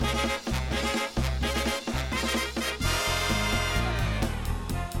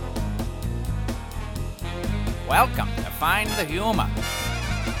Welcome to Find the Humor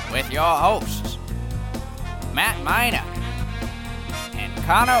with your hosts, Matt Miner and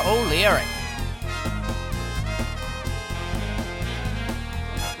Connor O'Leary.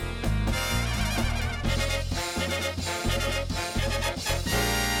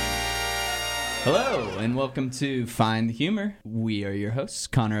 Hello, and welcome to Find the Humor. We are your hosts,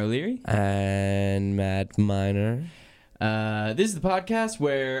 Connor O'Leary. And Matt Miner. This is the podcast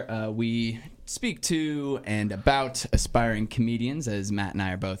where we speak to and about aspiring comedians, as Matt and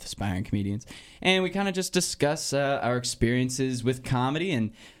I are both aspiring comedians. And we kind of just discuss our experiences with comedy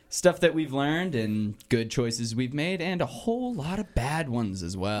and stuff that we've learned and good choices we've made and a whole lot of bad ones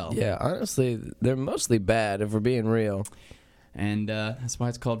as well. Yeah, honestly, they're mostly bad if we're being real. And that's why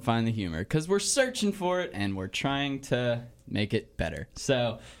it's called Find the Humor, because we're searching for it and we're trying to make it better.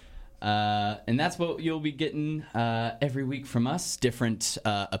 So, and that's what you'll be getting every week from us, different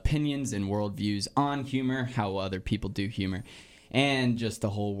opinions and worldviews on humor, how other people do humor, and just the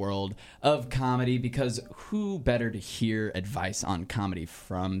whole world of comedy, because who better to hear advice on comedy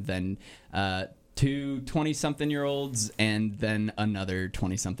from than two 20-something-year-olds and then another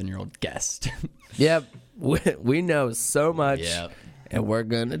 20-something-year-old guest. Yep, we know so much, Yep. and we're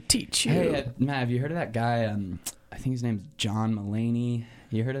going to teach you. Hey, Matt, have you heard of that guy? I think his name's John Mulaney.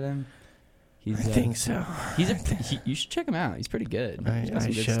 You heard of him? I think so. You should check him out. He's pretty good. I He's got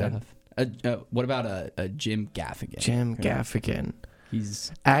some good should. stuff. What about a Jim Gaffigan? Jim Gaffigan.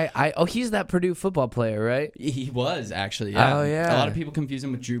 He's He's that Purdue football player, right? he was actually. Yeah. Oh, yeah. A lot of people confuse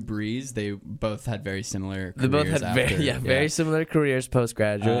him with Drew Brees. They both had very similar. They both had after, very similar careers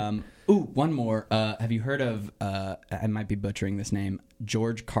postgraduate. One more. Have you heard of? I might be butchering this name.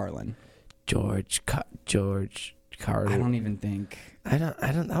 George Carlin. George Carlin. I don't even think. I don't.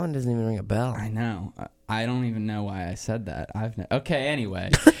 That one doesn't even ring a bell. I know. I don't even know why I said that. Okay,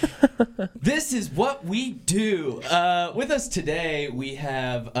 anyway. This is what we do. With us today, we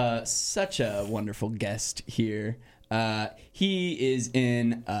have such a wonderful guest here. He is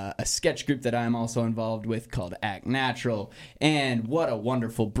in a sketch group that I'm also involved with called Act Natural. And what a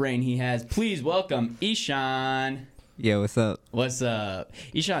wonderful brain he has. Please welcome Ishan. Yeah, what's up? What's up?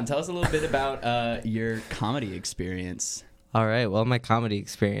 Ishan, tell us a little bit about your comedy experience. All right, well, my comedy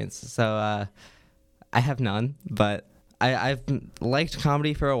experience. So, I have none, but I've liked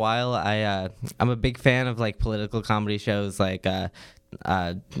comedy for a while. I'm a big fan of, like, political comedy shows, like,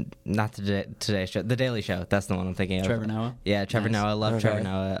 not Today Show, The Daily Show. That's the one I'm thinking of. Trevor Noah? Yeah, Trevor Nice. Noah. I love Trevor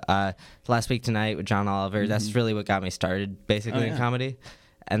Noah. Last Week Tonight with John Oliver. That's really what got me started, basically, in comedy.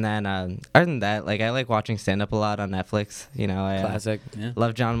 And then, other than that, like, I like watching stand-up a lot on Netflix. You know, I Classic.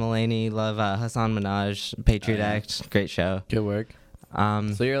 love John Mulaney, love Hassan Minaj, Patriot Act, great show. Good work.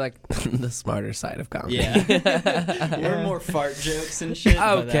 So you're like the smarter side of comedy. Yeah. We're more fart jokes and shit.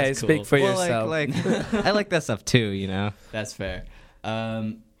 but Okay, that's speak cool. for Well, yourself. like I like that stuff too, you know. That's fair.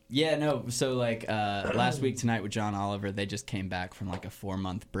 Yeah, no, so like Last Week Tonight with John Oliver, they just came back from like a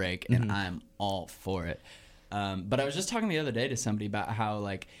 4-month break, and I'm all for it. But I was just talking the other day to somebody about how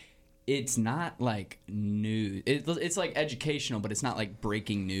like it's not like news. It's like educational, but it's not like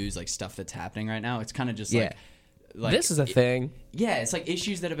breaking news, like stuff that's happening right now. It's kind of just like this is a thing. Yeah, it's like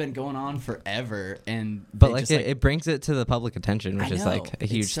issues that have been going on forever, and But they like just, it brings it to the public attention, which I is know. like a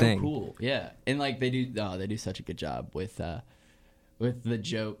huge it's so thing. Cool, yeah, and like they do such a good job with the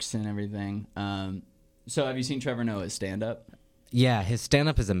jokes and everything. So have you seen Trevor Noah's stand up? Yeah, his stand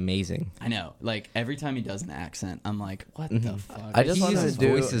up is amazing. I know, like every time he does an accent, I'm like, what the fuck? I just He wanted uses to do.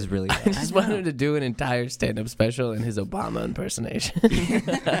 voices really well. I just wanted to do an entire stand-up special in his Obama impersonation.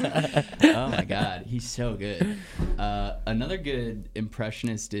 Oh my god, he's so good. Another good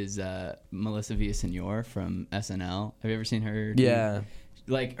impressionist is Melissa Villaseñor from SNL. Have you ever seen her? Yeah.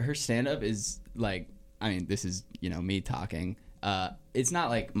 Like her stand up is like, I mean, this is, me talking. It's not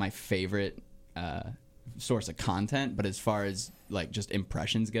like my favorite source of content, but as far as like just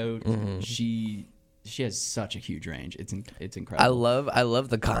impressions go, she has such a huge range. It's incredible. I love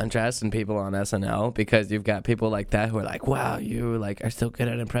the contrast in people on SNL because you've got people like that who are like, wow, you like are so good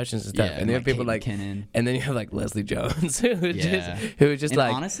at impressions and stuff, Yeah, and you have people Kate like, McKinnon. and then you have like Leslie Jones who Yeah. is just And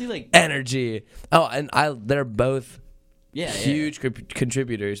like honestly, like energy. Oh, and they're both yeah, huge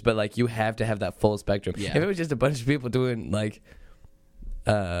contributors, but like you have to have that full spectrum. Yeah. If it was just a bunch of people doing like,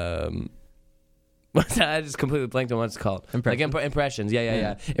 I just completely blanked on what it's called. Impressions? Like impressions.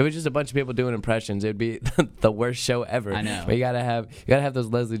 Yeah. If it was just a bunch of people doing impressions, it'd be the worst show ever. I know. But you gotta have those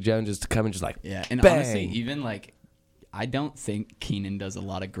Leslie Joneses to come and just like Yeah, and bang. honestly, even like I don't think Keenan does a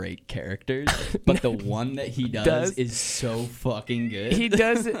lot of great characters, but the one that he does is so fucking good. He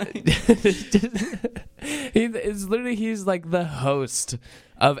does it. It's literally, he's like the host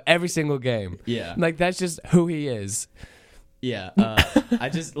of every single game. Yeah. Like, that's just who he is. Yeah,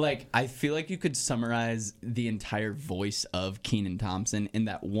 I feel like you could summarize the entire voice of Kenan Thompson in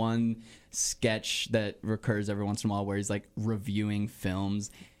that one sketch that recurs every once in a while where he's like reviewing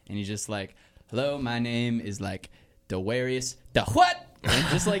films and he's just like, hello, my name is like Dewarius the what? And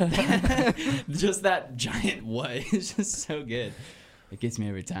just like just that giant what is just so good. It gets me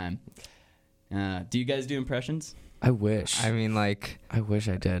every time. Do you guys do impressions? I wish. I mean, like, I wish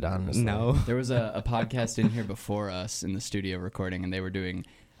I did, honestly. no. There was a podcast in here before us in the studio recording, and they were doing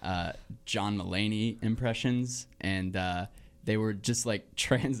John Mulaney impressions, and they were just like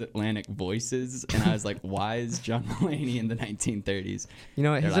transatlantic voices. And I was like, why is John Mulaney in the 1930s? You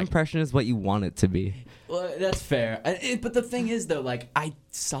know what? His like- impression is what you want it to be. Well, that's fair. But the thing is, though, like, I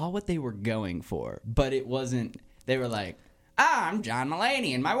saw what they were going for, but it wasn't. They were like, I'm John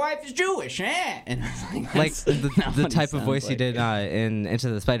Mulaney, and my wife is Jewish, eh? And I was like, Like that's not the what he type of sounds voice he like. did in Into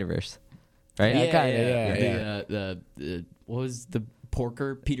the Spider-Verse, right? Yeah, kinda, yeah. The what was the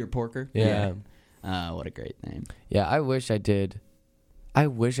Porker? Peter Porker. Yeah. What a great name. Yeah, I wish I did. I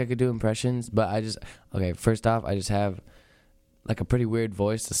wish I could do impressions, but first off, I just have like a pretty weird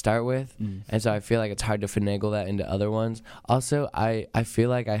voice to start with, and so I feel like it's hard to finagle that into other ones. Also, I feel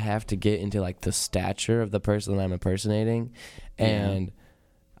like I have to get into like the stature of the person that I'm impersonating, and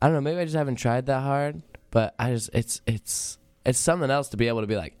I don't know, maybe I just haven't tried that hard, but it's something else to be able to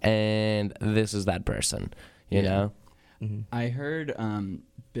be like, and this is that person, you know? Mm-hmm. I heard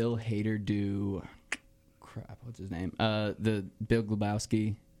Bill Hader do what's his name? The Bill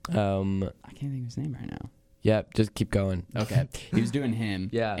Glabowski. I can't think of his name right now. Yep, just keep going. Okay. He was doing him.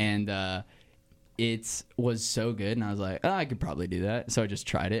 Yeah. And it was so good. And I was like, oh, I could probably do that. So I just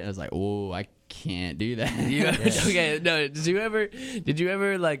tried it. I was like, oh, I can't do that. Okay, no. Did you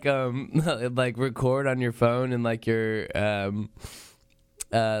ever like like record on your phone and like your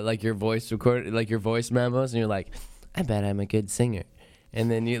voice memos, and you're like, I bet I'm a good singer, and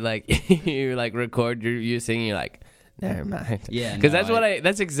then you like you like record you singing, you're like, never mind. Yeah, because no,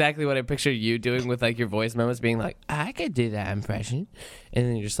 that's exactly what I picture you doing with like your voice memos, being like, I could do that impression, and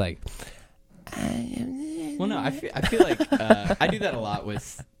then you're just like, Well, no, I feel like I do that a lot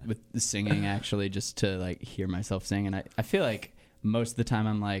with the singing, actually, just to like hear myself sing. And I feel like most of the time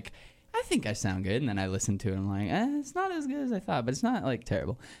I'm like, I think I sound good. And then I listen to it and I'm like, it's not as good as I thought, but it's not like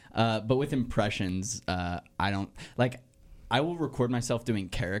terrible. But with impressions, I don't like. I will record myself doing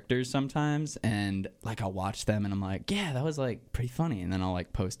characters sometimes, and like I'll watch them and I'm like, yeah, that was like pretty funny. And then I'll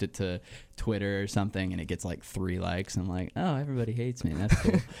like post it to Twitter or something, and it gets like 3 likes. And I'm like, oh, everybody hates me. That's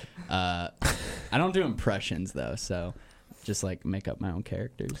cool. I don't do impressions though, so just like make up my own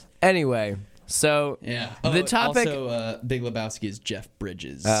characters. Anyway, so Yeah. the topic. Also, Big Lebowski is Jeff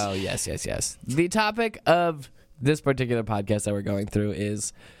Bridges. Oh yes. The topic of this particular podcast that we're going through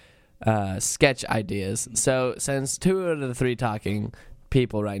is sketch ideas. So since 2 out of the 3 talking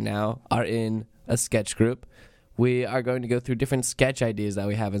people right now are in a sketch group, we are going to go through different sketch ideas that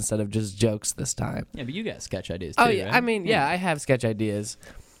we have instead of just jokes this time. Yeah, but you got sketch ideas too, Oh yeah, right? I mean, yeah, I have sketch ideas.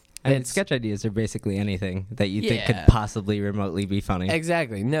 I mean, It's- sketch ideas are basically anything that you think could Yeah. possibly remotely be funny.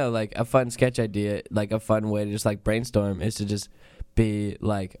 Exactly. No, like a fun sketch idea, like a fun way to just like brainstorm is to just be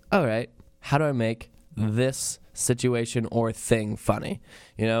like, all right, how do I make this situation or thing funny?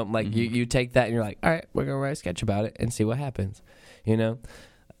 You know, like you take that and you're like, all right, we're going to write a sketch about it and see what happens. You know,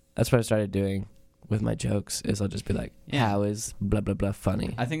 that's what I started doing with my jokes is I'll just be like, Yeah. how is blah, blah, blah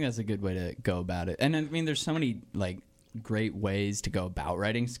funny? I think that's a good way to go about it. And I mean, there's so many like great ways to go about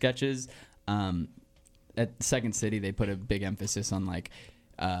writing sketches. At Second City, they put a big emphasis on like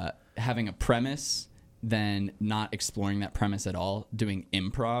having a premise, then not exploring that premise at all, doing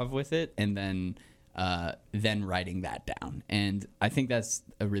improv with it, and then writing that down. And I think that's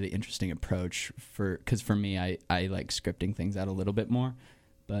a really interesting approach because for me, I like scripting things out a little bit more.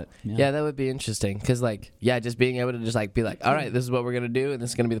 But Yeah, that would be interesting because, like, yeah, just being able to just like be like, all right, this is what we're gonna do, and this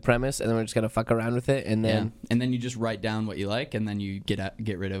is gonna be the premise, and then we're just gonna fuck around with it, and then and then you just write down what you like, and then you get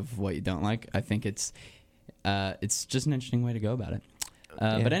rid of what you don't like. I think it's just an interesting way to go about it.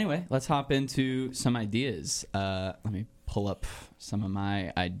 But anyway, let's hop into some ideas. Let me pull up some of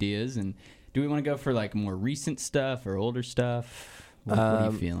my ideas. And do we want to go for like more recent stuff or older stuff? What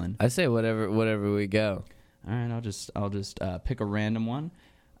are you feeling? I say whatever we go. All right, I'll just pick a random one.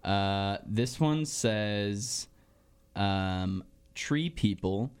 This one says, tree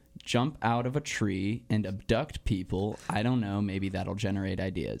people jump out of a tree and abduct people. I don't know. Maybe that'll generate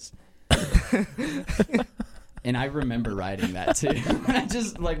ideas. And I remember writing that too. I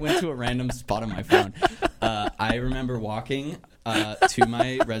just like went to a random spot on my phone. I remember walking to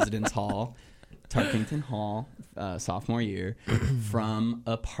my residence hall, Tarkington Hall, sophomore year, from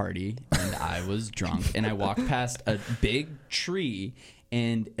a party, and I was drunk. And I walked past a big tree,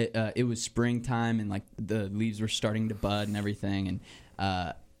 and it was springtime, and like the leaves were starting to bud and everything,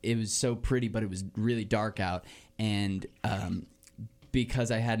 and it was so pretty, but it was really dark out, and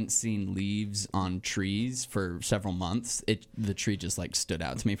because I hadn't seen leaves on trees for several months, the tree just like stood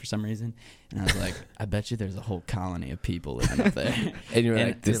out to me for some reason, and I was like, I bet you there's a whole colony of people living up there. And you're And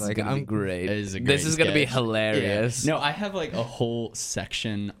like, this you're is like, gonna be I'm great. This This is gonna be sketch. hilarious. Yeah. No, I have like a whole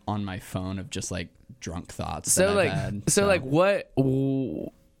section on my phone of just like drunk thoughts. So that like, I've had, so like, what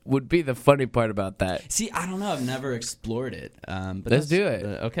would be the funny part about that? See, I don't know. I've never explored it. But Let's that's- do it.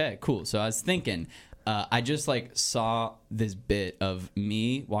 Okay, cool. So I was thinking, I just like saw this bit of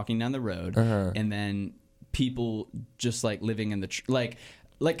me walking down the road, and then people just like living in the like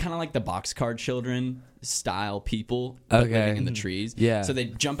kind of like the Boxcar Children style people, but Okay. living in the trees. Yeah. So they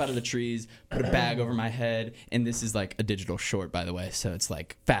jump out of the trees, put a bag over my head, and this is like a digital short, by the way. So it's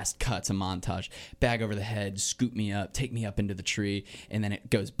like fast cuts, a montage, bag over the head, scoop me up, take me up into the tree, and then it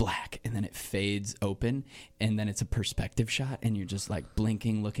goes black, and then it fades open, and then it's a perspective shot, and you're just like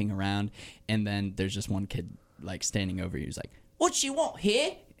blinking, looking around, and then there's just one kid like standing over you. He's like, "What you want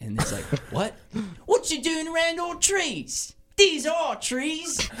here?" And it's like, "What? What you doing around all trees? These are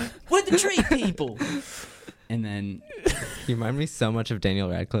trees. We're the tree people." And then You remind me so much of Daniel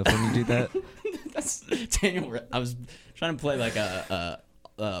Radcliffe when you do that. that's Daniel. I was trying to play like a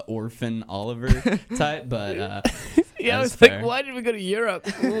orphan Oliver type, but Yeah, I that's was fair. like, why did we go to Europe?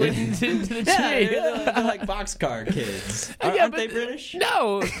 Into the Yeah, tree. they're like boxcar kids. Yeah, Aren't but- they British?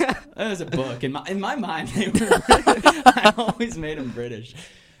 No. That was a book. In my mind, they were. I always made them British.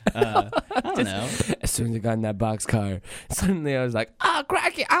 I don't know. As soon as I got in that boxcar, suddenly I was like, "Oh,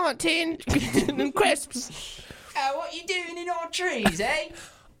 cracky! I want 10 crisps." What you doing in our trees, eh?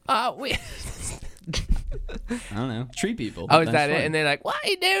 We. I don't know. Tree people. Oh, is That's that fun. it? And they're like, "What are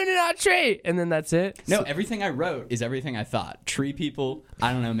you doing in our tree?" And then that's it. No, everything I wrote is everything I thought. Tree people.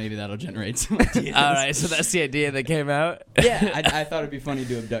 I don't know. Maybe that'll generate some ideas. All right, so that's the idea that came out. Yeah, I thought it'd be funny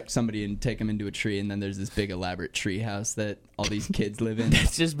to abduct somebody and take them into a tree, and then there's this big elaborate tree house that all these kids live in.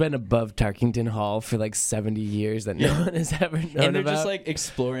 It's just been above Tarkington Hall for like 70 years that no one has ever known And they're about. just like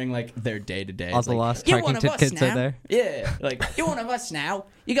exploring like their day to day. All the lost "You're one of Tarkington us kids now." are there. Yeah, like You're one of us now.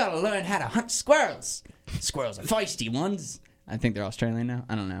 You gotta learn how to hunt squirrels. Squirrels are feisty ones. I think they're Australian now.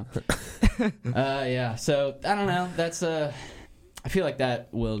 I don't know. Yeah, so I don't know. That's I feel like that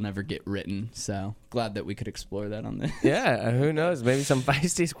will never get written. So glad that we could explore that on this. Yeah, who knows? Maybe some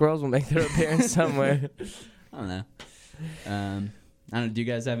feisty squirrels will make their appearance somewhere. I don't know. I don't know. Do you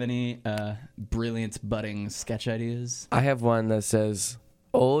guys have any brilliant budding sketch ideas? I have one that says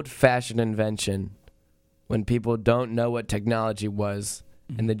old-fashioned invention when people don't know what technology was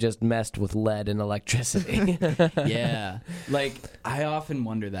and they just messed with lead and electricity. Yeah, like I often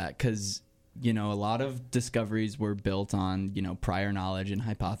wonder that because a lot of discoveries were built on prior knowledge and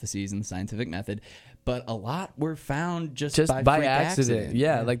hypotheses and the scientific method, but a lot were found just by by freak accident.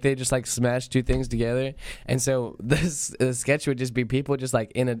 Yeah, like they just like smashed two things together. And so this sketch would just be people just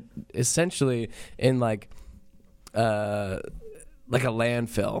like essentially in like a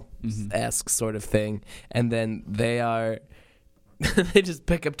landfill esque sort of thing, and then they they just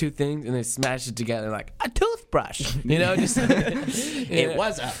pick up two things and they smash it together like a toothbrush, just It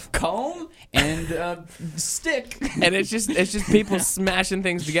was a comb and a stick. and it's just people smashing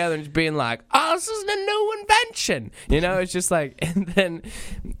things together and just being like, "Oh, this is a new invention," It's just like, and then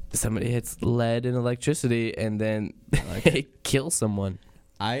somebody hits lead and electricity, and then they kill someone.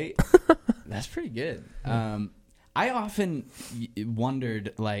 That's pretty good. I often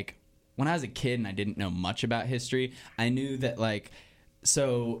wondered, like, when I was a kid and I didn't know much about history, I knew that, like,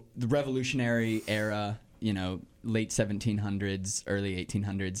 so the Revolutionary era, late 1700s, early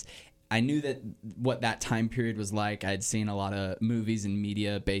 1800s, I knew that what that time period was like. I'd seen a lot of movies and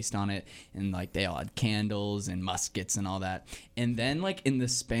media based on it, and like they all had candles and muskets and all that. And then like in the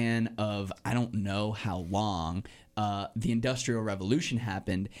span of I don't know how long, the Industrial Revolution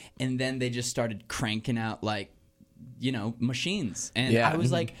happened, and then they just started cranking out like machines. And Yeah. I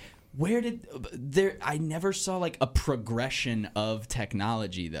was like, where did I never saw like a progression of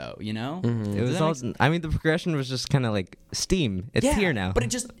technology though, It Does was that all. make I mean, the progression was just kind of like steam. It's here now. But it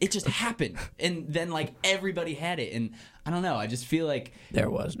just happened, and then like everybody had it, and I don't know. I just feel like There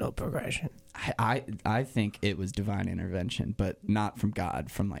was no progression. I think it was divine intervention, but not from God,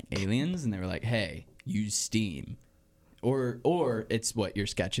 from like aliens, and they were like, "Hey, use steam, or it's what your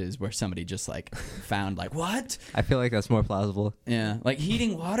sketch is, where somebody just like found like what? I feel like that's more plausible. Yeah, like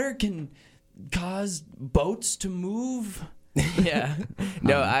heating water can cause boats to move. Yeah.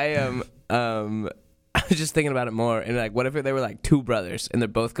 No, I was just thinking about it more, and like, what if they were like two brothers and they're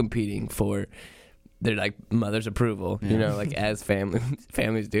both competing for their like mother's approval, you know, like as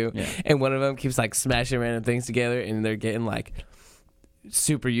families do, and one of them keeps like smashing random things together, and they're getting like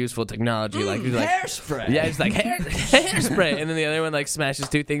super useful technology, like hairspray. Yeah, it's like hairspray, and then the other one like smashes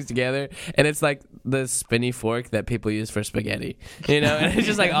two things together, and it's like the spinny fork that people use for spaghetti, you know, and it's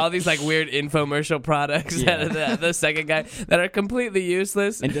just like all these like weird infomercial products that the second guy that are completely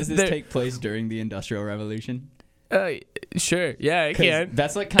useless. And does this take place during the Industrial Revolution? Sure, yeah, it can.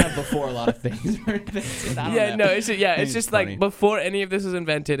 That's like kind of before a lot of things were invented. I don't know. No, it's just funny. like before any of this was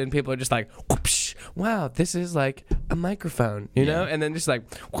invented, and people are just like, whoopsh, wow, this is like a microphone, you know, and then just like,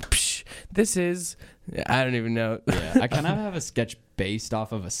 whoopsh, this is, I don't even know. Yeah, I kind of have a sketch based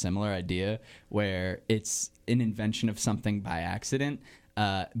off of a similar idea where it's an invention of something by accident,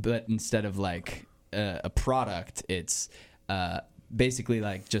 but instead of like a product, it's basically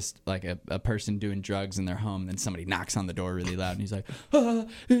like just like a person doing drugs in their home, then somebody knocks on the door really loud and he's like,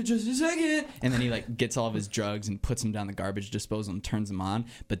 just a second, and then he like gets all of his drugs and puts them down the garbage disposal and turns them on,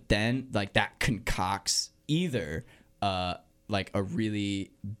 but then like that concocts either like a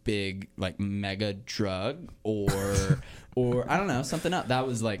really big like mega drug or I don't know, something else. That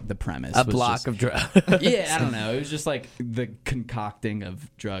was like the premise. A block of drugs. Yeah, I don't know. It was just like the concocting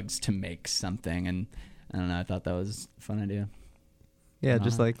of drugs to make something, and I don't know, I thought that was a fun idea. Yeah,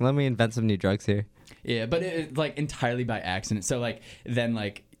 just like, let me invent some new drugs here. Yeah, but it like entirely by accident. So like then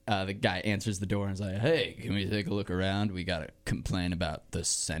like the guy answers the door and is like, "Hey, can we take a look around? We gotta complain about the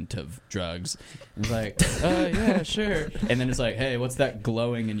scent of drugs." And it's like, yeah, sure. And then it's like, "Hey, what's that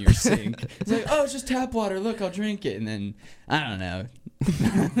glowing in your sink?" It's like, "Oh, it's just tap water. Look, I'll drink it." And then I don't know.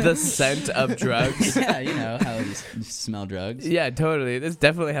 The scent of drugs. Yeah, you know how you smell drugs. Yeah, totally. That's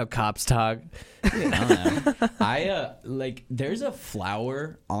definitely how cops talk. I don't know. Like there's a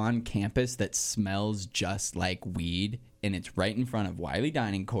flower on campus that smells just like weed, and it's right in front of Wiley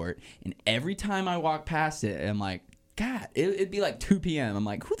Dining Court, and every time I walk past it, I'm like, God, it'd be like 2 p.m. I'm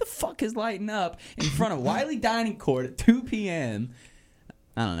like, who the fuck is lighting up in front of Wiley Dining Court at 2 p.m.?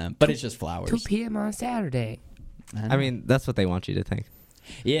 I don't know, but it's just flowers. 2 p.m. on Saturday. I mean, that's what they want you to think.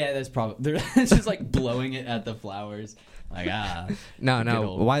 Yeah, that's probably, they're just like blowing it at the flowers. Like,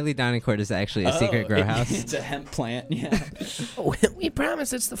 No. Wiley Dining Court is actually a secret grow house. It's a hemp plant, yeah. We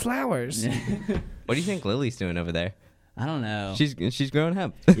promise it's the flowers. What do you think Lily's doing over there? I don't know. She's growing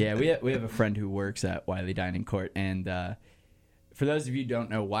hemp. Yeah, we have a friend who works at Wiley Dining Court, and for those of you who don't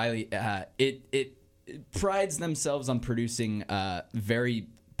know, Wiley, it prides themselves on producing very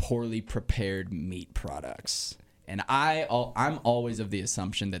poorly prepared meat products. And I'm always of the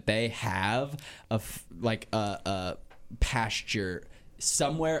assumption that they have a pasture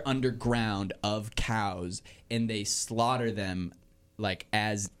somewhere underground of cows, and they slaughter them like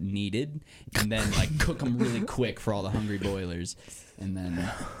as needed, and then like cook them really quick for all the hungry boilers, and then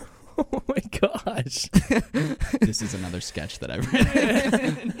Oh my gosh. this is another sketch that I've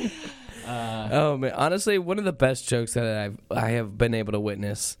written. Oh man, honestly, one of the best jokes that I have been able to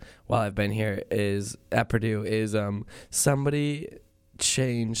witness while I've been here is at Purdue is somebody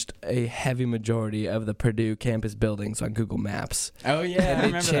changed a heavy majority of the Purdue campus buildings on Google Maps. Oh yeah, And I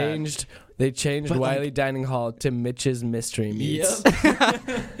remember they changed But, Wiley like, Dining Hall to Mitch's Mystery Meats.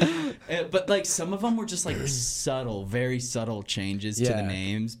 Yep. But like some of them were just like subtle, very subtle changes to the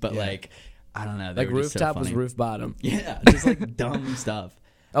names. But like I don't know, they Like were just so Rooftop was funny. Roof Bottom. Yeah, just like dumb stuff.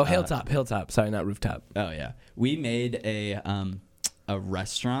 Oh, Hilltop. Sorry, not Rooftop. Oh yeah, we made a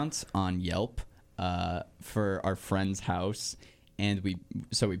restaurant on Yelp for our friend's house, and we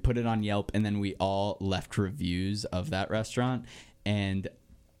put it on Yelp, and then we all left reviews of that restaurant, and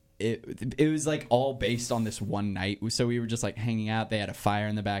it was like all based on this one night. So we were just like hanging out. They had a fire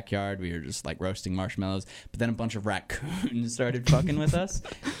in the backyard. We were just like roasting marshmallows. But then a bunch of raccoons started fucking with us.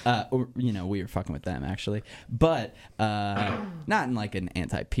 Or we were fucking with them actually. But not in like an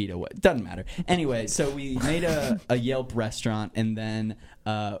anti-PETA way. Doesn't matter. Anyway, so we made a Yelp restaurant, and then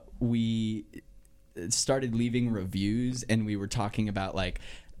we started leaving reviews, and we were talking about like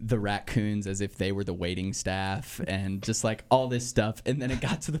the raccoons as if they were the waiting staff and just like all this stuff. And then it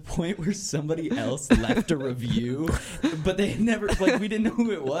got to the point where somebody else left a review, but they never, like, we didn't know who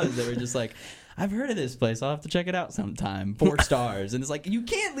it was. They were just like, I've heard of this place, I'll have to check it out sometime. 4 stars. And it's like, you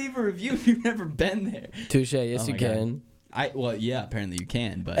can't leave a review if you've never been there. Touche, yes you can. Well, yeah, apparently you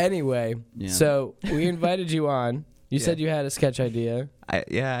can, but Anyway, so we invited you on. You said you had a sketch idea. I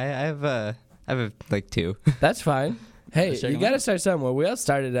have like 2. That's fine. Hey, Let's check you them got to out. start somewhere. We all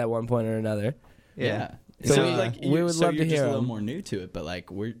started at one point or another. Yeah. So So, we- like, we you're- would so love to you're just hear a little 'em. more new to it, but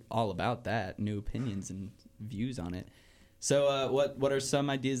like we're all about that, new opinions and views on it. So, what are some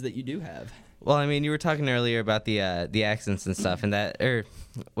ideas that you do have? Well, I mean, you were talking earlier about the accents and stuff, and that, or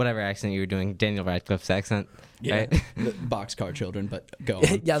whatever accent you were doing, Daniel Radcliffe's accent, right? The boxcar children, but go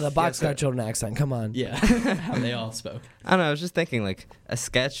on. Yeah, the Boxcar Children accent. Come on. Yeah, how they all spoke. I don't know. I was just thinking like a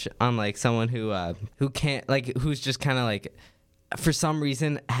sketch on like someone who can't, like, who's just kind of like, for some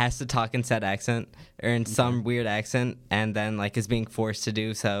reason has to talk in said accent or in some weird accent, and then like is being forced to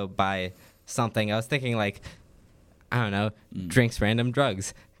do so by something. I was thinking like, I don't know, drinks random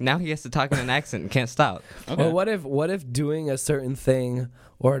drugs. Now he has to talk in an accent and can't stop. Okay. Well, what if doing a certain thing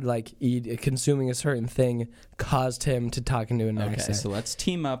or like consuming a certain thing caused him to talk into an Okay, accent? so let's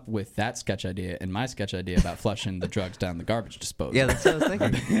team up with that sketch idea and my sketch idea about flushing the drugs down the garbage disposal. Yeah, that's what I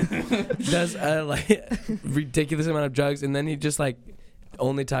was thinking. Does a like ridiculous amount of drugs, and then he just like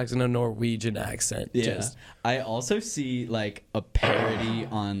only talks in a Norwegian accent. Yeah. Just, I also see like a parody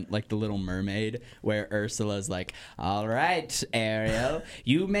on like The Little Mermaid where Ursula's like, "All right, Ariel,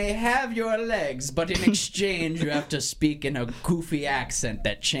 you may have your legs, but in exchange you have to speak in a goofy accent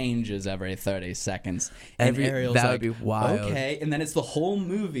that changes every 30 seconds." And Ariel's that like, would be wild. "Okay." And then it's the whole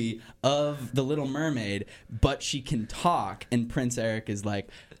movie of The Little Mermaid, but she can talk, and Prince Eric is like,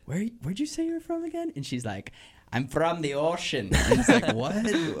 "Where'd you say you're from again?" And she's like, "I'm from the ocean." And it's like,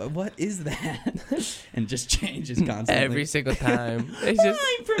 what is that? And just changes constantly. every single time. It's just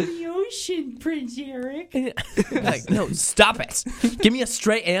I'm from the ocean, Prince Eric. like, no, stop it. Give me a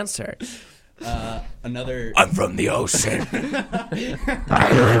straight answer. Another. I'm from the ocean.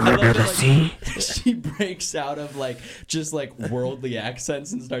 I love that, like, she breaks out of like just like worldly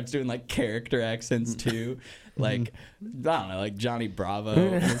accents and starts doing like character accents too. Like, I don't know, like Johnny Bravo.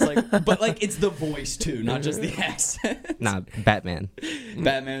 And it's like, but like it's the voice too, not just the accent. Nah, Batman.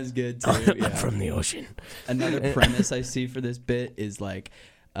 Batman is good too. I'm Yeah. from the ocean. Another premise I see for this bit is like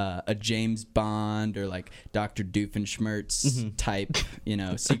a James Bond or like Dr. Doofenshmirtz type, you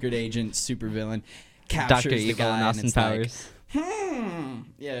know, secret agent, supervillain captures Dr. the Evil guy and Austin it's like, Powers.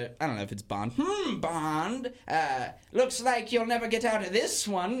 yeah, I don't know if it's Bond. Bond, looks like you'll never get out of this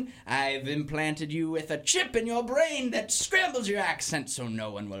one. I've implanted you with a chip in your brain that scrambles your accent so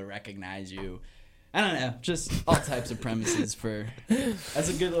no one will recognize you. I don't know, just all types of premises for. That's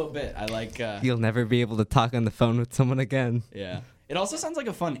a good little bit. I like. You'll never be able to talk on the phone with someone again. Yeah. It also sounds like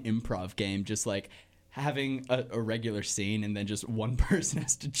a fun improv game, just like having a regular scene and then just one person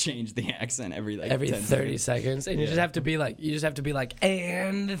has to change the accent every 10 30 seconds. seconds, and you just have to be like,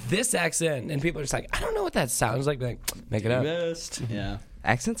 and this accent, and people are just like, I don't know what that sounds like. Be like, make it up. Best. Yeah.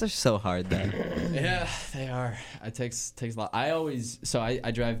 Accents are so hard though. Yeah, they are. It takes a lot.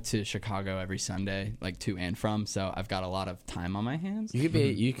 I drive to Chicago every Sunday, like to and from, so I've got a lot of time on my hands.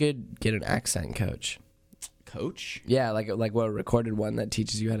 You could get an accent coach. Coach? Yeah, like a recorded one that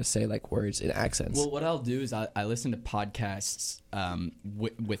teaches you how to say like words in accents. Well, what I'll do is I listen to podcasts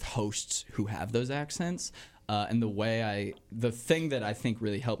with hosts who have those accents. And the thing that I think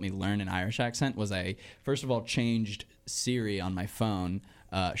really helped me learn an Irish accent was I first of all changed Siri on my phone.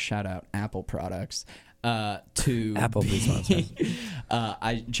 Shout out Apple products. To Apple, please sponsor.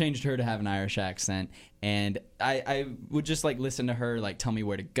 I changed her to have an Irish accent, and I would just like listen to her like tell me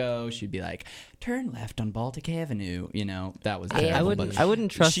where to go. She'd be like, "Turn left on Baltic Avenue." You know, that was terrible. I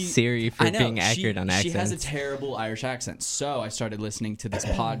wouldn't trust She- Siri for I know, being accurate on accents. She has a terrible Irish accent, so I started listening to this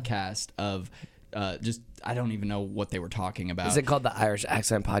podcast of just I don't even know what they were talking about. Is it called the Irish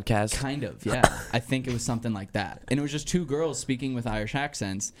Accent Podcast? Kind of, yeah. I think it was something like that. And it was just two girls speaking with Irish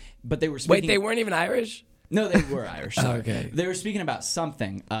accents, but they were speaking... Wait, they weren't even Irish? No, they were Irish. Sorry. Okay. They were speaking about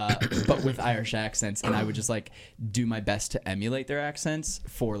something, but with Irish accents, and I would just like do my best to emulate their accents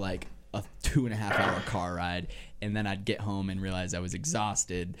for like a 2.5-hour car ride, and then I'd get home and realize I was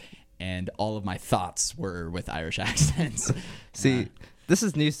exhausted, and all of my thoughts were with Irish accents. See, this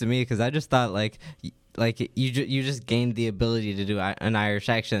is news to me because I just thought like you just gained the ability to do an Irish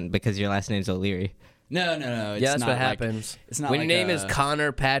accent because your last name's O'Leary. No. It's Yeah, that's not what like- happens. It's not when like your name a- is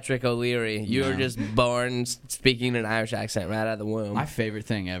Connor Patrick O'Leary, you were No. just born speaking an Irish accent right out of the womb. My favorite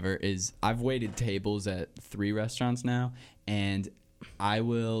thing ever is I've waited tables at 3 restaurants now, and I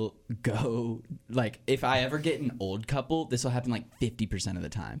will go, like, if I ever get an old couple, this will happen like 50% of the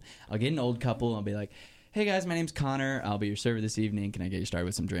time. I'll get an old couple, I'll be like, "Hey guys, my name's Connor. I'll be your server this evening. Can I get you started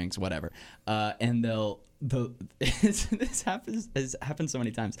with some drinks?" Whatever. And this has happened so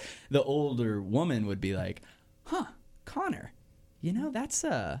many times. The older woman would be like, "Huh, Connor, you know, that's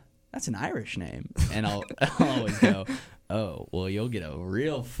an Irish name." And I'll always go, "Oh, well, you'll get a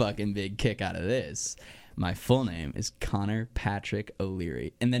real fucking big kick out of this." My full name is Connor Patrick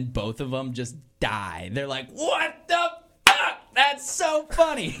O'Leary. And then both of them just die. They're like, what the fuck? That's so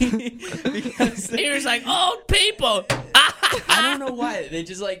funny. Because He was like, old people. I don't know why. They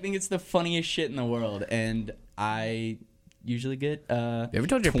just like think it's the funniest shit in the world. And I usually get You ever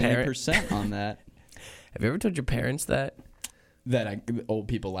told your 20% on that. Have you ever told your parents that Old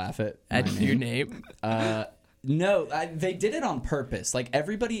people laugh at at my your name. name? No, they did it on purpose. Like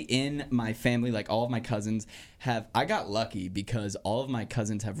everybody in my family, like all of my cousins I got lucky because all of my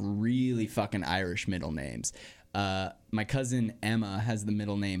cousins have really fucking Irish middle names. My cousin Emma has the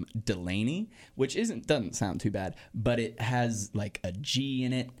middle name Delaney, which doesn't sound too bad, but it has like a G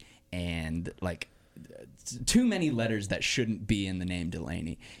in it and like too many letters that shouldn't be in the name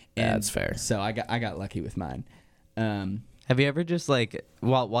Delaney. And That's fair. So I got lucky with mine. Have you ever just like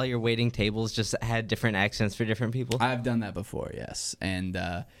while you're waiting tables just had different accents for different people? I've done that before, yes, and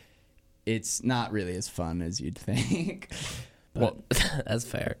it's not really as fun as you'd think. But, Well, that's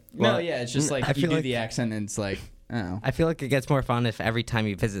fair. no, yeah, it's just like I you feel do like- the accent, and it's like, oh, I feel like it gets more fun if every time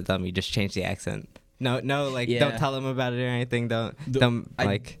you visit them you just change the accent. No, like Yeah. don't tell them about it or anything. Don't I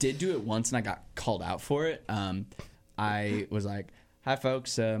like. did do it once, and I got called out for it. I was like, "Hi,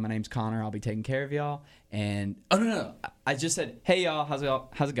 folks. My name's Connor. I'll be taking care of y'all." And no, I just said, "Hey, y'all. How's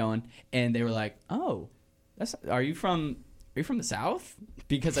it going?" And they were like, "Oh, are you from the South?"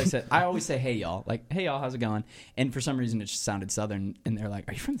 Because I said I always say, "Hey, y'all." Like, "Hey, y'all. How's it going?" And for some reason, it just sounded Southern. And they're like,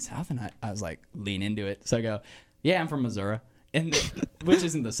 "Are you from the South?" And I was like, lean into it. So I go, "Yeah, I'm from Missouri." And which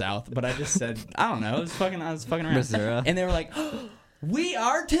isn't the South, but I just said, I don't know. I was fucking around. Missouri. And they were like, "We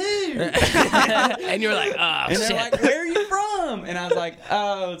are too." And you're like, oh, And shit. they're like, "Where are you from?" And I was like,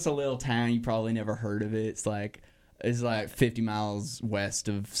 "Oh, it's a little town. You probably never heard of it. It's like 50 miles west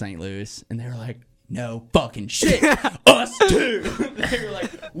of St. Louis." And they were like, "No fucking shit. Us too." They were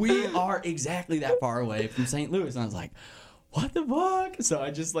like, "We are exactly that far away from St. Louis." And I was like, "What the fuck?" So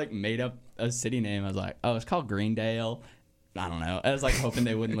I just like made up a city name. I was like, "Oh, it's called Greendale." I don't know. I was like hoping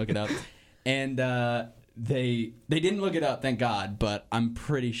they wouldn't look it up. And they didn't look it up, thank God, but I'm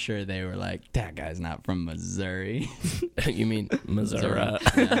pretty sure they were like, "That guy's not from Missouri." You mean Missouri?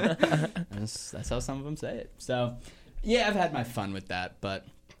 Yeah. That's how some of them say it. So, yeah, I've had my fun with that, but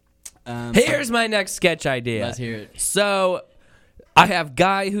Here's my next sketch idea. let's hear it. So, I have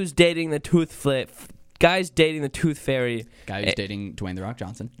guy who's dating the tooth flip. Guy's dating the tooth fairy. Guy who's dating Dwayne The Rock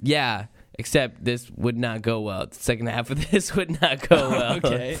Johnson. Yeah, except this would not go well. The second half of this would not go well.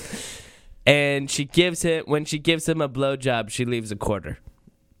 Okay. And when she gives him a blowjob, she leaves a quarter.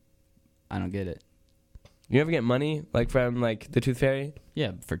 I don't get it. You ever get money like from like the tooth fairy?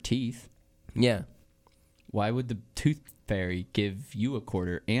 Yeah, for teeth. Yeah. Why would the tooth fairy give you a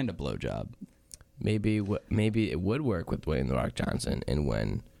quarter and a blowjob? Maybe it would work with Dwayne The Rock Johnson, and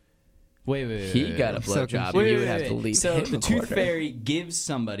when Wait. he got a So blowjob, confused. you would have to leave So him the a tooth quarter. fairy gives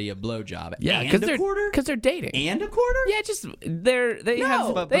somebody a blowjob. Yeah, and a quarter? because they're dating. And a quarter? Yeah, just they No,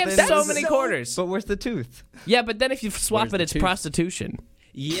 have but they have then so that's many so- quarters. But where's the tooth? Yeah, but then if you swap Where's it, the it's tooth? prostitution.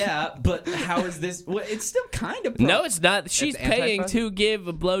 Yeah, but how is this? Well, it's still kind of. No, it's not. She's It's paying anti-fun? to give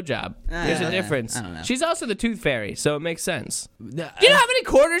a blowjob. There's a difference. I don't know. She's also the tooth fairy, so it makes sense. No, You know how many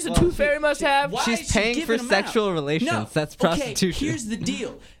quarters a tooth fairy must have? Why She's is she paying for giving them sexual out? relations. No. That's Okay, prostitution. here's the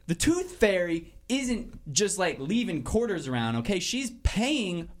deal. The tooth fairy isn't just like leaving quarters around, okay? She's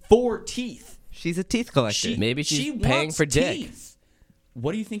paying for teeth. She's a teeth collector. Maybe she's she paying wants for dick. teeth.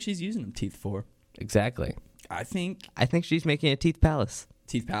 What do you think she's using them teeth for? Exactly. I think I think she's making a teeth palace.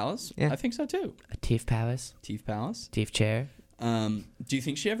 Teeth Palace. Yeah. I think so too. A teeth palace, Teeth Palace. teeth chair. Do you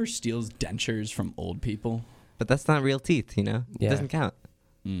think she ever steals dentures from old people? But that's not real teeth, you know? Yeah. It doesn't count.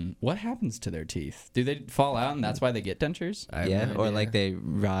 What happens to their teeth? Do they fall out and that's why they get dentures? I have Yeah, no or idea. like they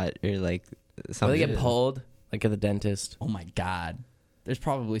rot or like Or something. they get pulled, like at the dentist. Oh my god. There's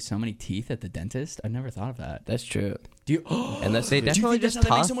probably so many teeth at the dentist. I never thought of that. That's true. Do you? Unless They they Do you definitely think that's just how they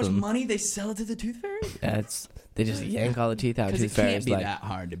make toss so much them. money? They sell it to the tooth fairy? they just yank all the teeth out. Because it Tooth fairies can't be like that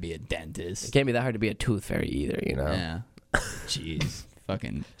hard to be a dentist. it can't be that hard to be a tooth fairy either. You know. Yeah. Jeez.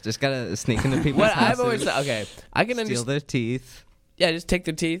 Fucking. Just gotta sneak into people's What I've houses, always okay, I can steal understand. their teeth. Yeah, just take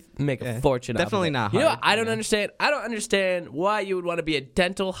their teeth, and make a Yeah. fortune. off of Definitely it. not You know, hard, what I don't yeah. understand. I don't understand why you would want to be a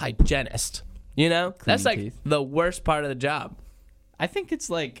dental hygienist. You know, that's like teeth. the worst part of the job. I think it's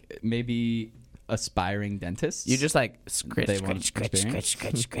like maybe aspiring dentists. You just like scratch, They scratch, want scratch, experience?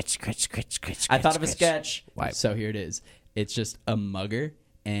 scratch, scratch, scratch, scratch, scratch. I thought of a scratch. sketch. Why? So here it is. It's just a mugger,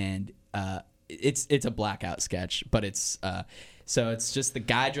 and it's a blackout sketch, but it's so it's just the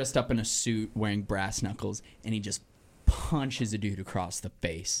guy dressed up in a suit wearing brass knuckles, and he just punches a dude across the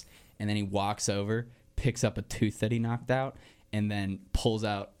face, and then he walks over, picks up a tooth that he knocked out, and then pulls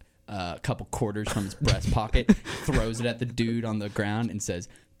out a couple quarters from his breast pocket, throws it at the dude on the ground, and says,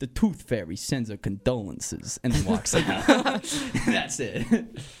 "The Tooth Fairy sends her condolences," and then walks out. That's it.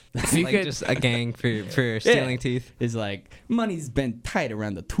 You Like could- just a gang for stealing teeth. Is like, money's been tight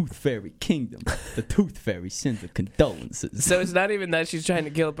around the Tooth Fairy kingdom. The Tooth Fairy sends her condolences. So it's not even that she's trying to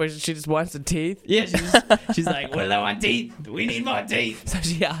kill a person; she just wants the teeth. Yeah, she's like, we're low on teeth. We need more teeth So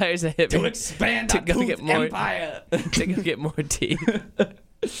she hires a to hitman expand To our go tooth get more- empire. to go get more teeth.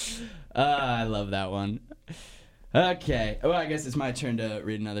 I love that one. Okay. Well, I guess it's my turn to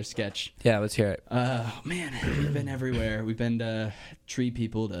read another sketch. Yeah, let's hear it. Man, we've been everywhere. We've been to tree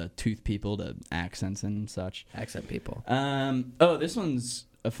people, to tooth people, to accents and such. Accent people. Oh, this one's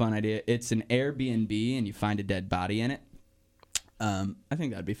a fun idea. It's an Airbnb, and you find a dead body in it. I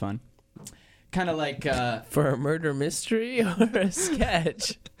think that'd be fun. Kind of like For a murder mystery or a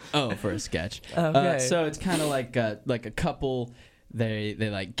sketch? for a sketch. Okay. So it's kind of like a couple. They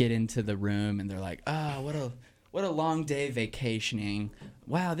like get into the room and they're like, what a long day vacationing.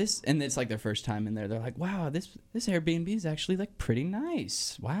 Wow, and it's like their first time in there. They're like, wow, this Airbnb is actually like pretty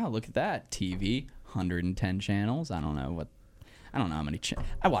nice. Wow, look at that TV, 110 channels. I don't know how many.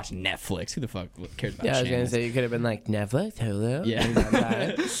 I watch Netflix. Who the fuck cares about Yeah, I was channels? gonna say you could have been like Netflix, Hulu, Yeah.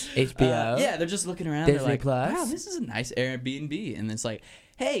 HBO. Yeah, they're just looking around. Disney they're like, Plus. wow, this is a nice Airbnb. And it's like,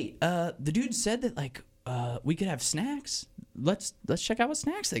 hey, the dude said that like we could have snacks. Let's check out what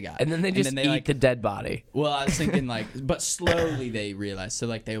snacks they got. And then they just eat like, the dead body. well, I was thinking like, but slowly they realize. So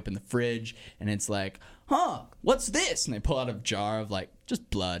like they open the fridge and it's like, what's this? And they pull out a jar of like just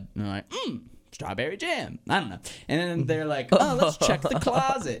blood. And they're like, strawberry jam. I don't know. And then they're like, oh, let's check the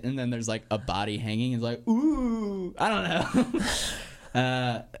closet. And then there's like a body hanging. It's like, ooh, I don't know.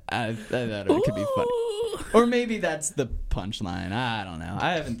 I thought it could be funny. Or maybe that's the punchline. I don't know.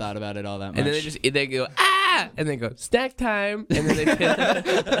 I haven't thought about it all that much. And then they go, and they go, snack time. And then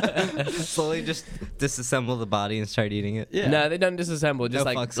they Slowly just disassemble the body and start eating it. yeah. No, they don't disassemble. Just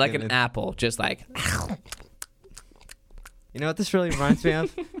No like fucks an given. apple. Just like, You know what this really reminds me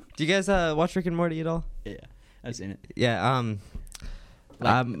of? Do you guys watch Rick and Morty at all? Yeah, I've seen it. Yeah.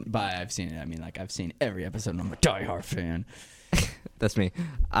 By I've seen it, I mean like I've seen every episode. And I'm a diehard fan. That's me.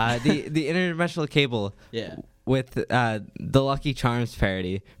 The interdimensional cable Yeah. with the Lucky Charms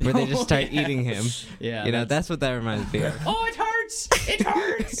parody where they just start eating him. Yeah. You know, that's what that reminds me of. Oh, it hurts! It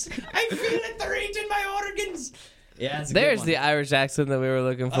hurts! I feel it. They're eating my organs. Yeah, that's a good there's one. the Irish accent that we were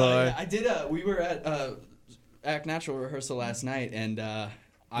looking for. Yeah, I did. We were at Act Natural rehearsal last night, and I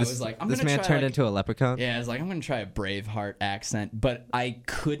was like, I'm this gonna man try, turned like, into a leprechaun. Yeah, I was like, I'm gonna try a Braveheart accent, but I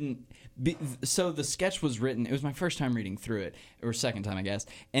couldn't. So the sketch was written. It was my first time reading through it, or second time, I guess.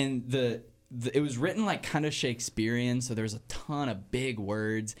 And it was written like kind of Shakespearean, so there's a ton of big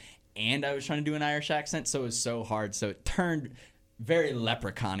words, and I was trying to do an Irish accent, so it was so hard. So it turned very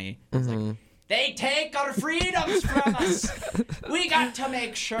leprechaun-y. It was like, they take our freedoms from us. We got to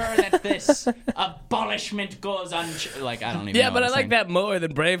make sure that this abolishment goes on. Like, I don't even know. Yeah, but I like that more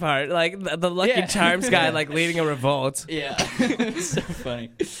than Braveheart. Like the Lucky Yeah. Charms guy, like leading a revolt. Yeah, it's so funny.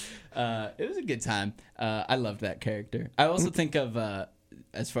 It was a good time. I loved that character. I also think of,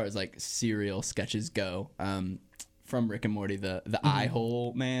 as far as like serial sketches go, from Rick and Morty, the eye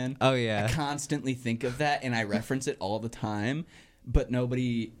hole man. Oh, yeah. I constantly think of that, and I reference it all the time, but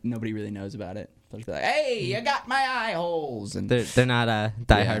nobody really knows about it. They'll just be like, "Hey, you got my eye holes," and They're not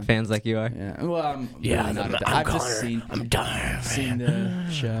diehard fans like you are. yeah. Well, I'm Yeah, really not I'm I've just Connor. seen I'm dying. seen the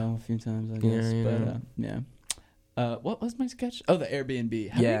show a few times, I guess. Yeah, But yeah. What was my sketch? Oh, the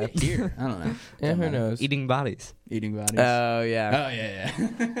Airbnb. How Yeah. did I get here? I don't know. Yeah, Don't who matter. knows? Eating bodies. Eating bodies. Oh yeah. Oh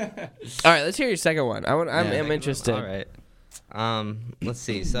yeah. All right, let's hear your second one. I'm Yeah. interested. All right. Let's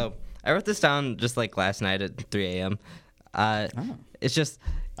see. So I wrote this down just like last night at 3 a.m. Oh, It's just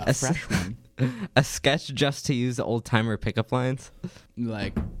a fresh one. a sketch just to use old timer pickup lines.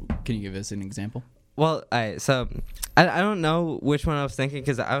 Like, can you give us an example? Well, so I don't know which one I was thinking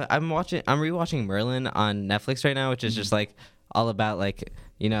because I'm rewatching Merlin on Netflix right now, which is just like all about like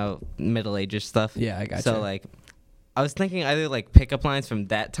middle ages stuff. Yeah, I gotcha. So like, I was thinking either like pickup lines from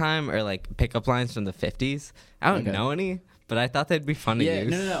that time or like pickup lines from the 50s. I don't Okay. know any, but I thought they'd be fun to Yeah,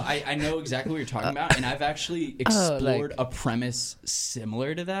 use. no. I know exactly what you're talking about, and I've actually explored a premise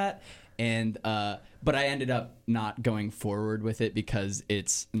similar to that, and but I ended up not going forward with it because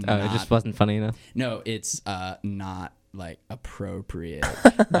it's Oh, not. it just wasn't funny enough. No, it's not like appropriate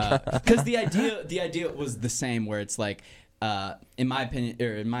because the idea was the same, where it's like. In my opinion,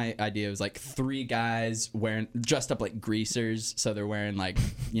 or in my idea, it was like three guys dressed up like greasers, so they're wearing like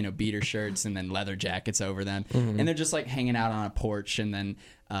beater shirts and then leather jackets over them, and they're just like hanging out on a porch, and then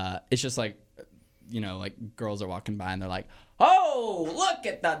it's just like like girls are walking by and they're like, "Oh, look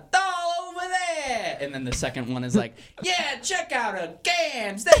at the yeah. And then the second one is like, yeah, check out a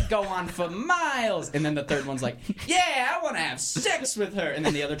Gams. They go on for miles. And then the third one's like, yeah, I want to have sex with her. And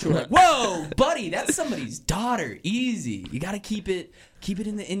then the other two are like, whoa, buddy, that's somebody's daughter. Easy. You got to keep it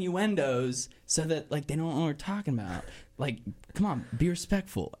in the innuendos so that like they don't know what we're talking about. Like, come on, be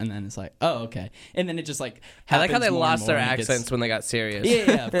respectful. And then it's like, oh, okay. And then it just like I like how happens they more and lost their more, and it accents gets- when they got serious.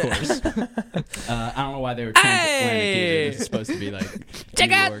 Yeah, of course. I don't know why they were transatlantic. It's supposed to be like Check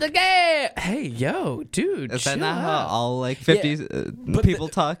New out York. the game. Hey, yo, dude. Is that chill not how out. all like 50s people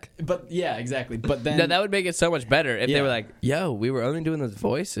talk? But yeah, exactly. But then No, that would make it so much better if they Yeah. were like, yo, we were only doing those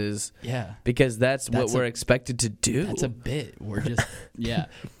voices yeah, because that's what That's we're a- expected to do. that's a bit. We're just yeah.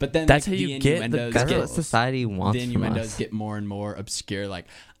 But then That's like, how the you get the innuendos That's girls. what society wants the from innuendos us. get more and more obscure. Like,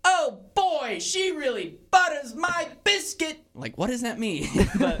 oh boy, she really butters my biscuit. Like, what does that mean?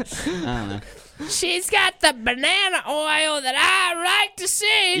 But I don't know. She's got the banana oil that I like to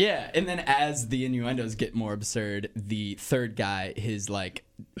see. Yeah, and then as the innuendos get more absurd, the third guy, his like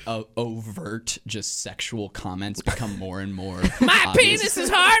overt, just sexual comments become more and more. My obvious. penis is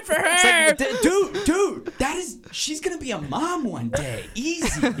hard for her. It's like, dude, that is, she's gonna be a mom one day.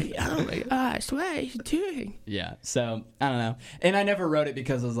 Easy. Oh my gosh, what are you doing? Yeah, so I don't know. And I never wrote it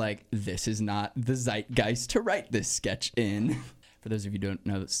because I was like, this is not the zeitgeist to write this sketch in. For those of you who don't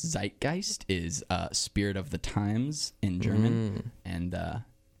know, Zeitgeist is spirit of the times in German. And,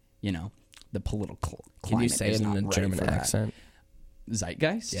 you know, the political climate Can you say is it in not a ready German for that. accent?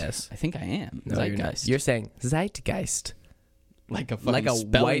 Zeitgeist? Yes. I think I am. No, you're not. Zeitgeist. You're saying Zeitgeist. like a fucking like a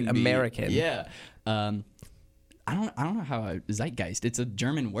spelling white bee. American. Yeah. I don't know how Zeitgeist. It's a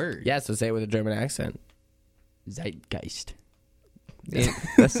German word. Yeah, so say it with a German accent. Zeitgeist.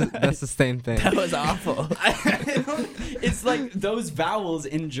 That's the same thing. That was awful. It's like those vowels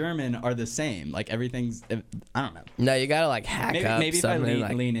in German are the same. Like everything's. I don't know. No, you gotta like hack up Maybe if I something. lean,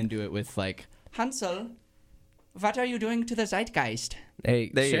 like, lean into it with like Hansel, what are you doing to the Zeitgeist?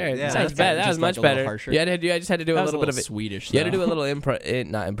 hey, There you- sure, yeah. sounds That's bad. That just was much like a little better. harsher. You just had to do a That was little bit of it. Swedish. You had to though. do a little improv,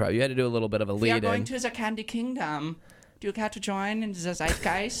 not improv. You had to do a little bit of a We are lead going in. to the Candy Kingdom. Do you care to join in the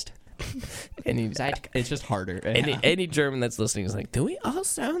Zeitgeist? Any, It's just harder. any German that's listening is like, do we all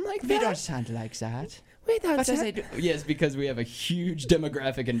sound like We that? don't sound like that. We don't What does sound. they do? Yes, because we have a huge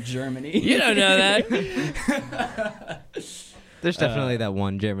demographic in Germany. You don't know that. There's definitely that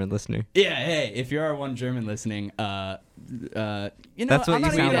one German listener. Yeah, hey, if you're our one German listening, you know, That's what I'm you not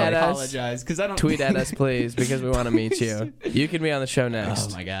sound even gonna like. apologize because I don't Tweet at us, please, because we want to meet you. You can be on the show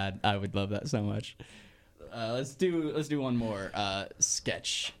next. Oh my god, I would love that so much. Let's do one more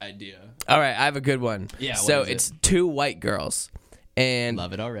sketch idea. All right, I have a good one. Yeah, what So is it? it's two white girls, and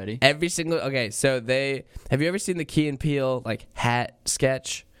Love it already. every single so they have you ever seen the Key and Peele like hat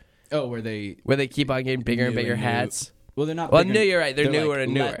sketch Oh, where they where they keep on getting bigger and New bigger and new. hats? well, they're not. Well, bigger- no, you're right. They're newer like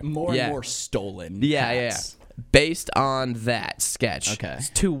and newer. more Yeah. and more stolen. Yeah, hats. yeah. Based on that sketch. Okay. It's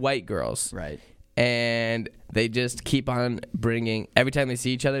two white girls. Right. And they just keep on bringing every time they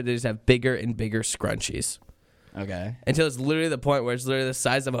see each other, they just have bigger and bigger scrunchies. Okay. Until it's literally the point where it's literally the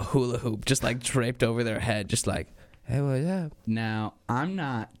size of a hula hoop, just like draped over their head, just like, hey, what's up? Now, I'm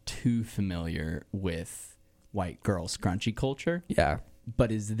not too familiar with white girl scrunchy culture, Yeah.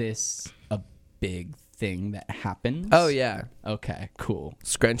 but is this a big thing that happens? Oh yeah, Okay, cool.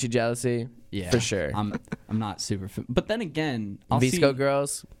 scrunchy jealousy. Yeah, For sure. I'm not super, but then again, I'll Visco see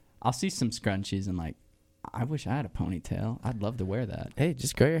girls. I'll see some scrunchies and like, I wish I had a ponytail. I'd love to wear that. Hey,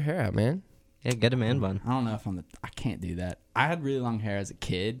 just grow your hair out, man. Yeah, get a man bun. I don't know if I can't do that. I had really long hair as a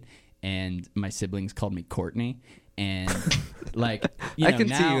kid, and my siblings called me Courtney. And like, you I know, can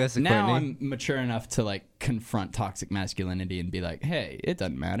see now, you as a now Courtney. I'm mature enough to like confront toxic masculinity and be like, hey, it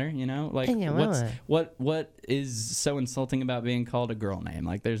doesn't matter, you know, like Hey, yeah, what is so insulting about being called a girl name?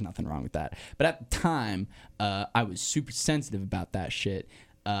 Like, there's nothing wrong with that. But at the time, I was super sensitive about that shit,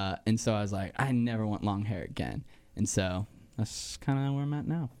 and so I was like, I never want long hair again. And so that's kind of where I'm at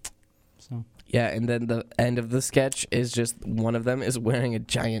now. So. Yeah, and then the end of the sketch is just one of them is wearing a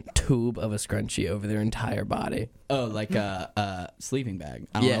giant tube of a scrunchie over their entire body. Oh, like a sleeping bag.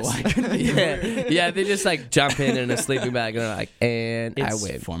 I don't know why I Yes. couldn't think of it. yeah. Yeah, they just like jump in a sleeping bag and they're like, and I It's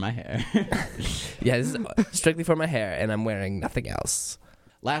win. for my hair. Yeah, this is strictly for my hair and I'm wearing nothing else.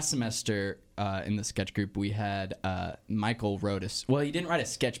 Last semester in the sketch group, we had Michael wrote well, he didn't write a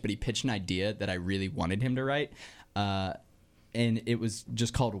sketch, but he pitched an idea that I really wanted him to write. And it was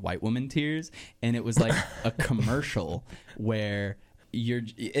just called White Woman Tears. And it was like a commercial where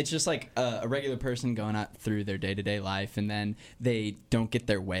it's just like a regular person going out through their day-to-day life, and then they don't get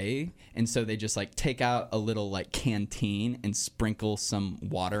their way, and so they just like take out a little like canteen and sprinkle some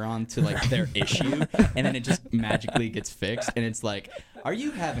water onto like their issue, and then it just magically gets fixed. And it's like Are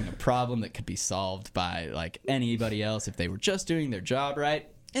you having a problem that could be solved by like anybody else if they were just doing their job right?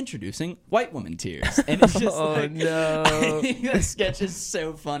 Introducing white woman tears, and it's just Oh, no. I think that sketch is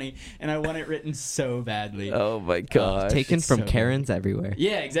so funny, and I want it written so badly. Oh my god. Taken it's from so Karens everywhere.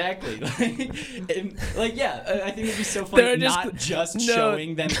 Yeah, exactly. I think it'd be so funny They're just- not just no.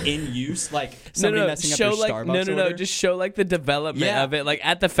 showing them in use, like somebody messing up show their like Starbucks no, order. just show like the development Yeah. of it, like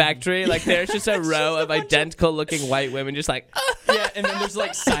at the factory, like there's just a row of identical looking white women, just like Yeah, and then there's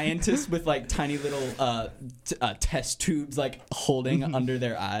like scientists with like tiny little test tubes like holding under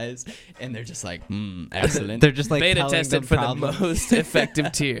their eyes, and they're just like, excellent. They're just like beta telling tested them for problems. the most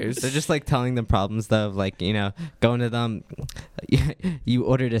effective tears. They're just like telling them problems though, of like, you know, going to them. You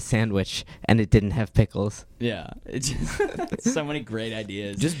ordered a sandwich and it didn't have pickles. Yeah, it's just so many great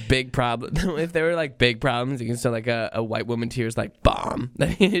ideas. Just big problem. If there were like big problems, you can still like a white woman tears like bomb.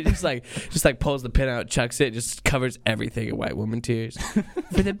 It just like pulls the pin out, chucks it, just covers everything in white woman tears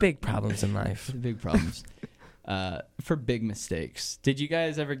for the big problems in life. the big problems. For big mistakes. Did you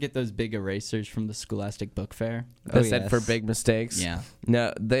guys ever get those big erasers from the Scholastic Book Fair? That said for yes. big mistakes. Yeah.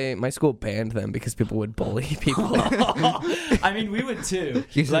 No, my school banned them because people would bully people. I mean, we would too.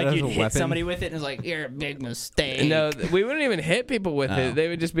 Use it Like as you'd a hit weapon? somebody with it, and it's like, you're a big mistake. No, we wouldn't even hit people with Oh. it. They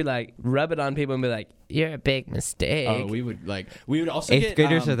would just be like, rub it on people and be like, "You're a big mistake." Oh, we would also Eighth get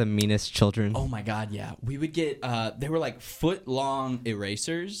graders are the meanest children. Oh my god, yeah. We would get they were like foot long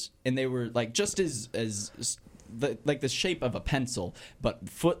erasers, and they were like just as like the shape of a pencil, but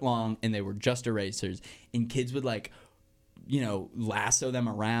foot long, and they were just erasers. And kids would like, you know, lasso them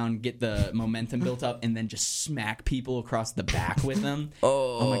around, get the momentum built up, and then just smack people across the back with them.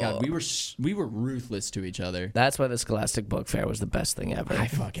 Oh my god, we were ruthless to each other. That's why the Scholastic Book Fair was the best thing ever. I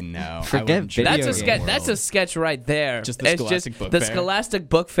fucking know. Forget I wouldn't trade video That's a it for the sketch. That's a world. sketch right there. Just the It's Scholastic Book the Fair. Scholastic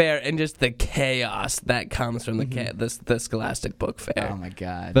Book Fair and just the chaos that comes from the Scholastic Book Fair. Oh my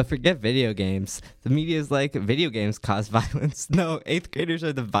god. But forget video games. The media is like, video games cause violence. No, eighth graders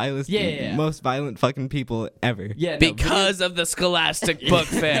are the most violent fucking people ever. yeah, no, Because of the Scholastic Book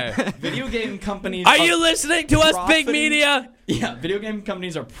Fair. video game companies Are you listening to us, big profiting- media? Yeah, video game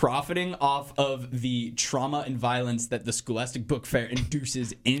companies are profiting off of the trauma and violence that the Scholastic Book Fair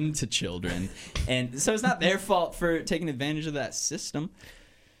induces into children. And so it's not their fault for taking advantage of that system.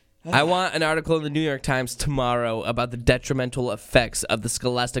 I want an article in the New York Times tomorrow about the detrimental effects of the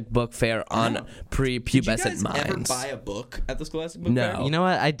Scholastic Book Fair on Did you prepubescent guys ever minds. buy a book at the Scholastic Book No. Fair? You know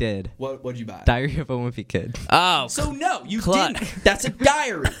what? I did. What'd you buy? Diary of a Wimpy Kid. Oh, So no, you Cluck. didn't. That's a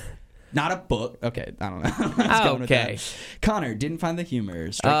diary. Not a book. Okay, I don't know. Let's go with Okay. that. Connor didn't find the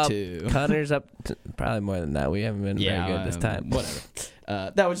humor. Strike two. Connor's up to probably more than that. We haven't been very good this time.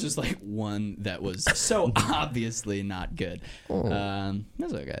 Whatever. That was just like one that was so obviously not good.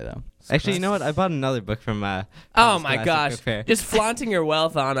 That's okay though. Actually, you know what? I bought another book from Oh the my Scholastic gosh! Book Fair. Just flaunting your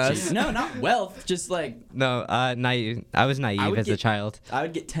wealth on us. No, not wealth. Just like No, naive. I was naive would as a get- child. I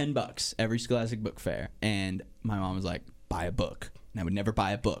would get $10 every Scholastic Book Fair, and my mom was like, "Buy a book." And I would never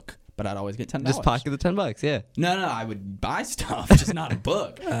buy a book, but I'd always get $10. Just pocket the $10, yeah. No, I would buy stuff, just not a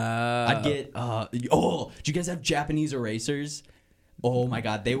book. I'd get. Did you guys have Japanese erasers? Oh my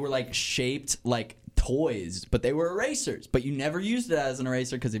god, they were like shaped like toys, but they were erasers. But you never used it as an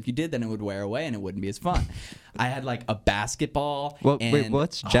eraser because if you did, then it would wear away and it wouldn't be as fun. I had like a basketball. Well, and, wait,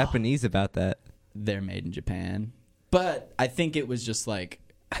 what's Japanese about that? They're made in Japan, but I think it was just like.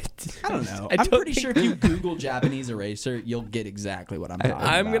 I don't know. I I'm don't pretty think- sure if you Google Japanese eraser, you'll get exactly what I'm talking about.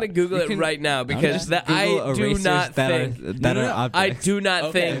 I'm gonna Google You it can right now because that I Google do erasers not that think are No. objects. I do not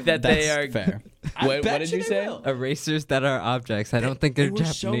Okay, think that they that's are fair. I What bet did you you they say? will. Erasers that are objects. I don't think they're They were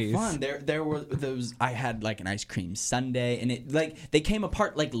Japanese. so fun. There were those. I had like an ice cream sundae, and it like they came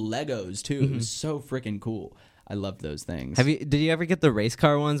apart like Legos too. It was so freaking cool. I loved those things. Did you ever get the race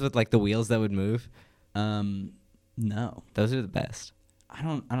car ones with like the wheels that would move? No, Those are the best. I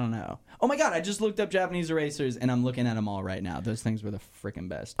don't know. Oh my god, I just looked up Japanese erasers, and I'm looking at them all right now. Those things were the freaking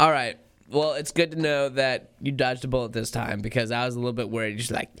best. All right. Well, it's good to know that you dodged a bullet this time because I was a little bit worried.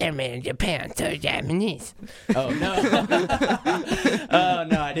 Just like, they're made in Japan, so Japanese. Oh no! Oh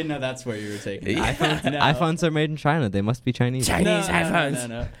no! I didn't know that's where you were taking it. No. iPhones are made in China. They must be Chinese. Chinese iPhones.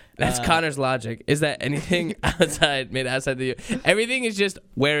 No. That's Connor's logic. Is that anything made outside the everything is just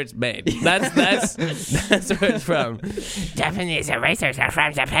where it's made. That's where it's from. Japanese erasers are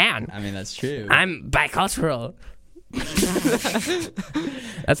from Japan. I mean, that's true. I'm bicultural.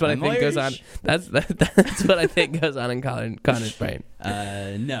 That's what I'm I think goes on. Irish. That's what I think goes on in Connor's brain.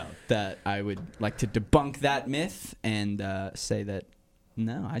 No, that I would like to debunk that myth and say that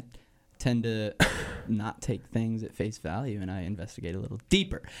no, I tend to not take things at face value and I investigate a little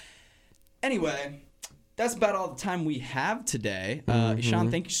deeper. Anyway, that's about all the time we have today.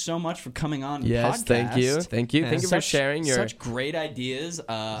 Ishan, thank you so much for coming on the Yes, podcast. thank you. Thank you. Yeah. Thank you for sharing your. Such great ideas.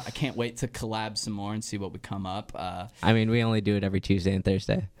 I can't wait to collab some more and see what we come up. I mean, we only do it every Tuesday and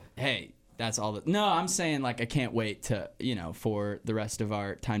Thursday. Hey, that's all that. No, I'm saying like I can't wait to, for the rest of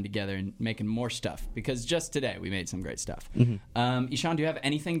our time together and making more stuff, because just today we made some great stuff. Ishan, do you have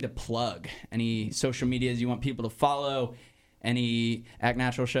anything to plug? Any social medias you want people to follow? Any Act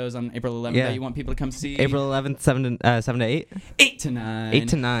Natural shows on April 11th that you want people to come see? April 11th, 7 to 8? 8 to 9. 8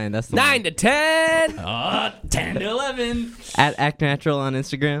 to 9, that's the 9 one. to 10. 10 to 11. At Act Natural on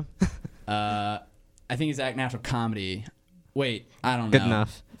Instagram. I think it's Act Natural Comedy. Wait, I don't know. Good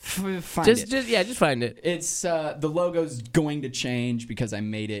enough. Find Just it. just find it. It's the logo's going to change because I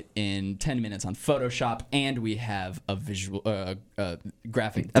made it in 10 minutes on Photoshop, and we have a visual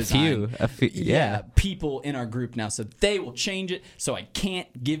graphic design. A few, yeah. People in our group now, so they will change it. So I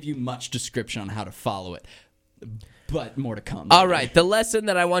can't give you much description on how to follow it, but more to come. All right, the lesson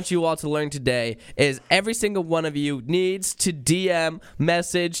that I want you all to learn today is every single one of you needs to DM,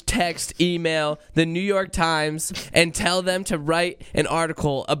 message, text, email the New York Times and tell them to write an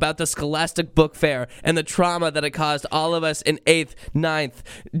article about the Scholastic Book Fair and the trauma that it caused all of us in 8th, 9th,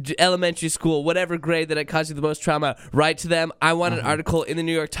 elementary school, whatever grade that it caused you the most trauma. Write to them. I want an article in the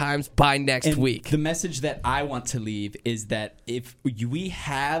New York Times by next week. The message that I want to leave is that if we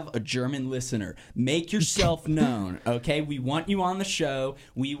have a German listener, make yourself known. Okay, we want you on the show.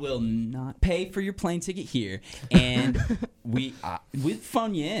 We will not pay for your plane ticket here, and we'll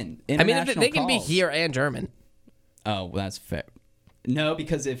phone you in. I mean, if they can be calls. here and German. Oh, well, that's fair. No,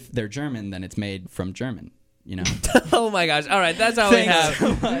 because if they're German, then it's made from German. Oh my gosh! All right, that's all we have.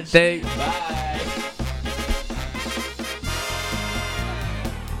 Thanks so much. Bye.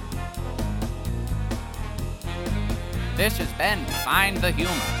 This has been Find the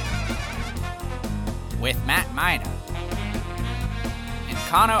Humor with Matt Mina and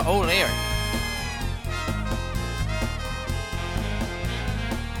Connor O'Leary.